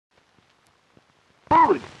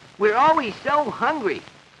food. We're always so hungry.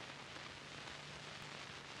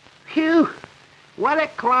 Phew, what a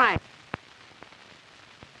climb.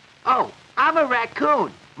 Oh, I'm a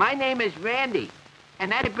raccoon. My name is Randy,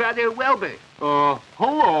 and that's my brother Wilbur.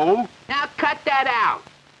 Hello. Now cut that out.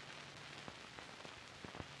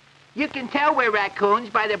 You can tell we're raccoons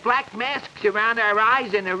by the black masks around our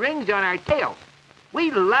eyes and the rings on our tails.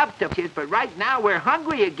 We love to fish, but right now we're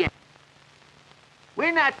hungry again.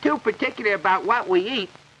 We're not too particular about what we eat,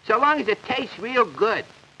 so long as it tastes real good.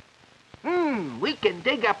 We can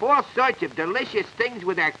dig up all sorts of delicious things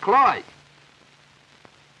with our claws.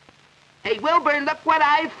 Hey, Wilbur, look what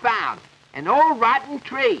I've found. An old rotten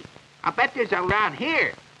tree. I bet there's a around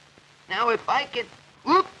here. Now, if I could,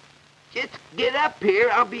 just get up here,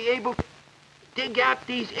 I'll be able to dig out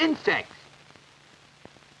these insects.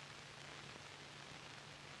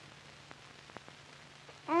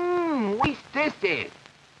 What's this is?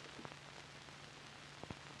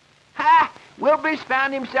 Ha! Wilbur's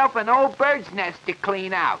found himself an old bird's nest to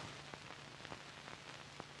clean out.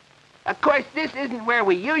 Of course, this isn't where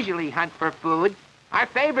we usually hunt for food. Our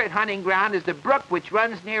favorite hunting ground is the brook which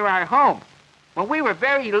runs near our home. When we were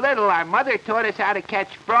very little, our mother taught us how to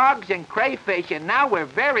catch frogs and crayfish, and now we're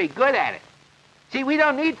very good at it. See, we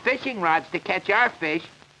don't need fishing rods to catch our fish.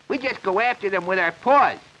 We just go after them with our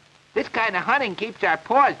paws. This kind of hunting keeps our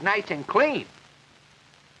paws nice and clean.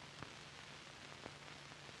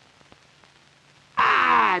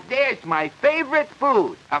 Ah, there's my favorite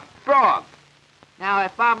food, a frog. Now,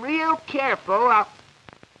 if I'm real careful, I'll...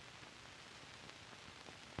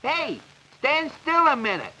 Hey, stand still a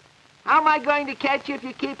minute. How am I going to catch you if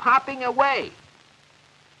you keep hopping away?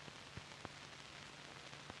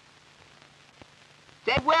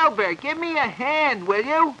 Say, Wilbur, give me a hand, will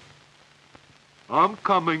you? I'm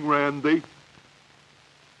coming, Randy.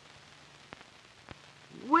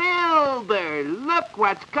 Wilbur, look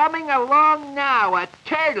what's coming along now, a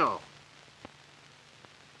turtle.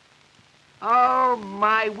 Oh,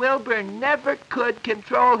 my Wilbur never could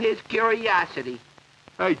control his curiosity.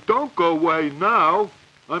 Hey, don't go away now.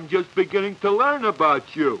 I'm just beginning to learn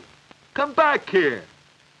about you. Come back here.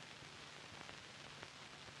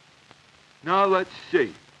 Now let's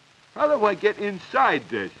see. How do I get inside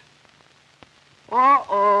this?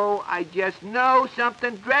 Uh-oh, I just know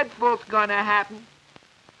something dreadful's gonna happen.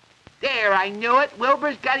 There, I knew it.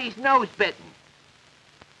 Wilbur's got his nose bitten.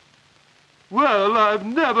 Well, I've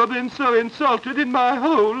never been so insulted in my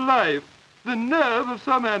whole life. The nerve of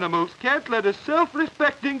some animals can't let a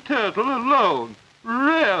self-respecting turtle alone.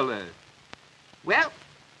 Really? Well,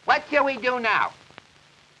 what shall we do now?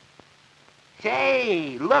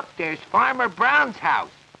 Say, look, there's Farmer Brown's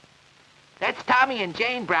house. That's Tommy and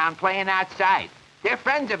Jane Brown playing outside. They're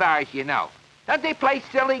friends of ours, you know. Don't they play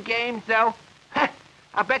silly games, though?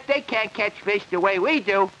 I bet they can't catch fish the way we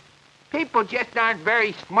do. People just aren't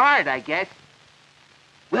very smart, I guess.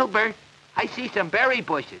 Wilbur, I see some berry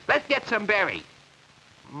bushes. Let's get some berries.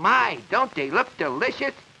 My, don't they look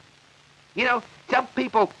delicious? You know, some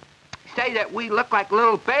people say that we look like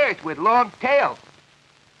little bears with long tails.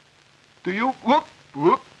 Do you,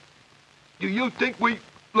 do you think we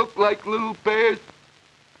look like little bears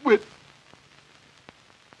with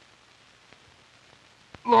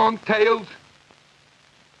long tails?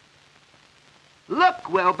 Look,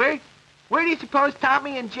 Wilbur, where do you suppose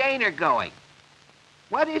Tommy and Jane are going?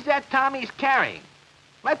 What is that Tommy's carrying?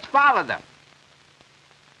 Let's follow them.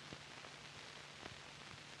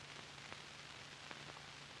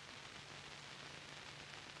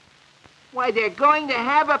 Why, they're going to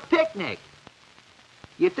have a picnic.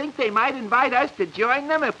 You think they might invite us to join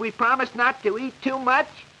them if we promise not to eat too much?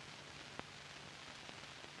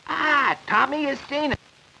 Ah, Tommy has seen it.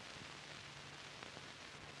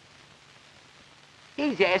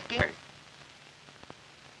 He's asking her.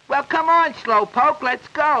 Well, come on, Slowpoke, let's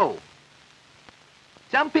go.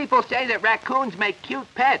 Some people say that raccoons make cute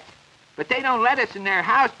pets, but they don't let us in their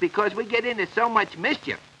house because we get into so much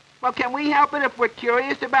mischief. Well, can we help it if we're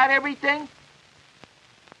curious about everything?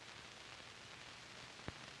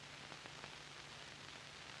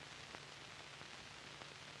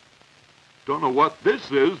 Don't know what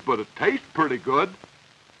this is, but it tastes pretty good.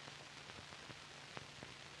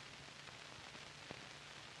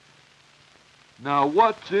 Now,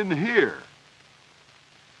 what's in here?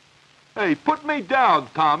 Hey, put me down,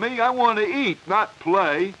 Tommy. I want to eat, not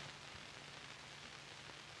play.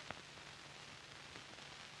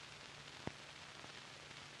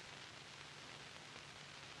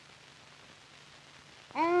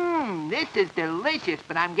 This is delicious,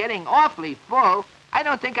 but I'm getting awfully full. I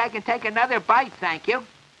don't think I can take another bite, thank you.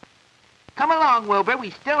 Come along, Wilbur. We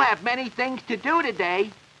still have many things to do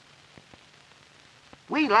today.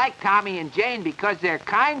 We like Tommy and Jane because they're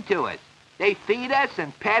kind to us. They feed us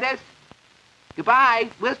and pet us. Goodbye.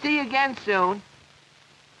 We'll see you again soon.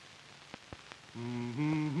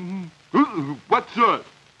 What's that?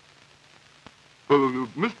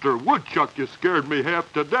 Mr. Woodchuck, you scared me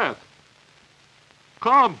half to death.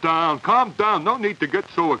 Calm down, calm down. No need to get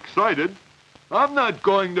so excited. I'm not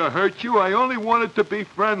going to hurt you. I only wanted to be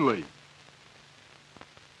friendly.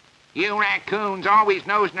 You raccoons always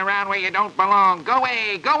nosing around where you don't belong. Go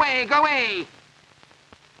away, go away, go away.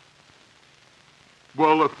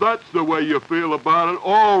 Well, if that's the way you feel about it,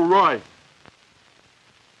 all right.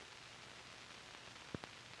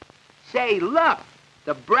 Say, look,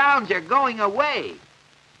 the Browns are going away.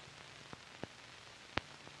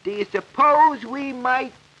 Do you suppose we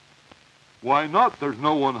might... Why not? There's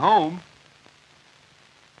no one home.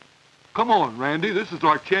 Come on, Randy. This is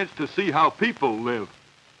our chance to see how people live.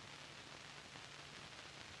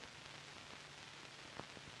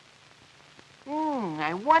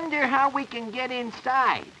 I wonder how we can get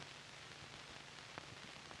inside.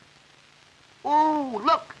 Ooh,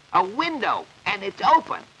 look, a window, and it's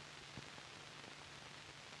open.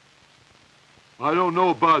 I don't know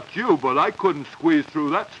about you, but I couldn't squeeze through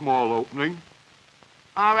that small opening.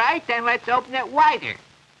 All right, then let's open it wider.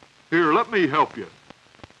 Here, let me help you.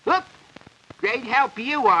 Look, great help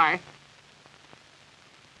you are.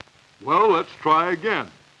 Well, let's try again.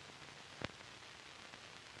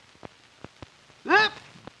 Look,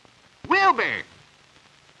 Wilbur.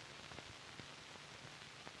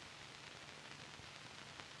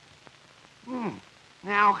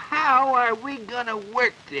 Now, how are we gonna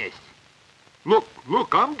work this? Look,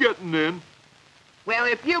 I'm getting in. Well,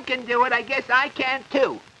 if you can do it, I guess I can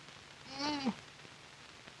too.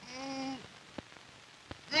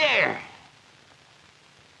 There.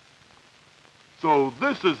 So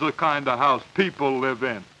this is the kind of house people live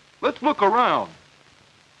in. Let's look around.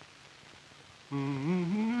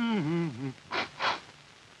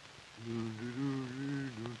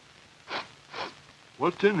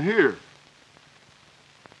 What's in here?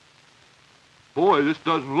 Boy, this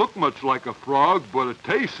doesn't look much like a frog, but it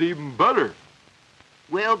tastes even better.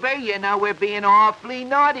 Wilbur, you know we're being awfully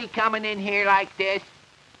naughty coming in here like this.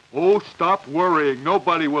 Oh, stop worrying.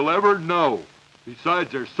 Nobody will ever know.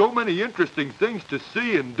 Besides, there's so many interesting things to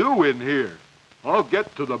see and do in here. I'll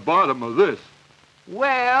get to the bottom of this.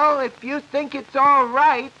 Well, if you think it's all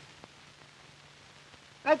right.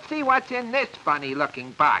 Let's see what's in this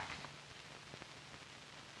funny-looking box.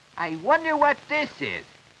 I wonder what this is.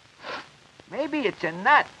 Maybe it's a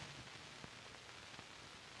nut.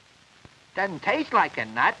 Doesn't taste like a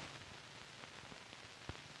nut.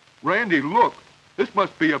 Randy, look. This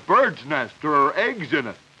must be a bird's nest. There are eggs in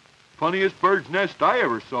it. Funniest bird's nest I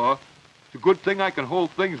ever saw. It's a good thing I can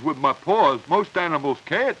hold things with my paws. Most animals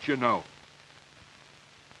can't, you know.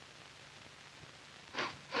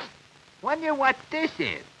 Wonder what this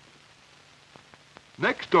is.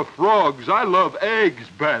 Next to frogs, I love eggs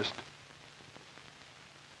best.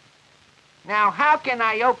 Now, how can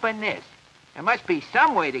I open this? There must be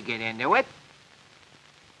some way to get into it.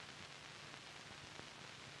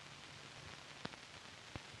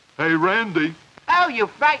 Hey, Randy. Oh, you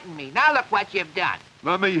frightened me. Now look what you've done.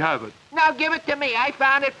 Let me have it. Now give it to me. I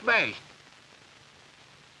found it first.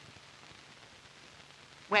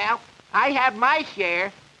 Well, I have my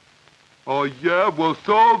share. Oh, yeah? Well,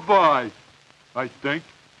 so have I think.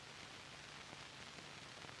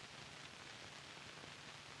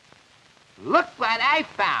 Look what I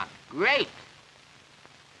found. Great.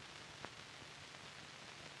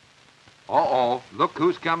 Uh-oh. Look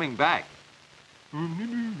who's coming back. Oh,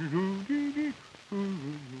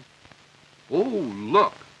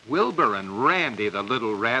 look. Wilbur and Randy, the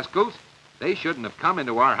little rascals. They shouldn't have come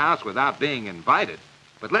into our house without being invited.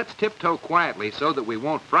 But let's tiptoe quietly so that we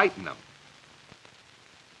won't frighten them.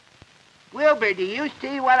 Wilbur, do you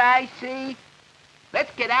see what I see?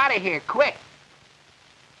 Let's get out of here, quick.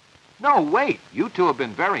 No, wait. You two have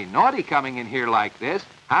been very naughty coming in here like this.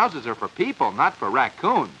 Houses are for people, not for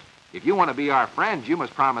raccoons. If you want to be our friends, you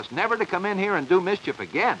must promise never to come in here and do mischief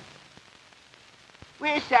again.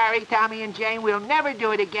 We're sorry, Tommy and Jane. We'll never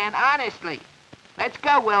do it again, honestly. Let's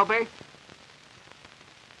go, Wilbur.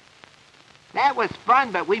 That was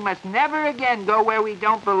fun, but we must never again go where we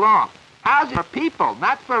don't belong. Houses are for people,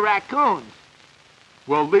 not for raccoons.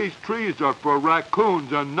 Well, these trees are for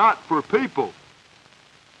raccoons and not for people.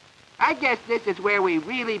 I guess this is where we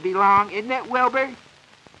really belong, isn't it, Wilbur?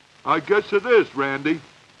 I guess it is, Randy.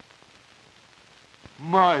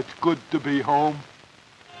 My, it's good to be home.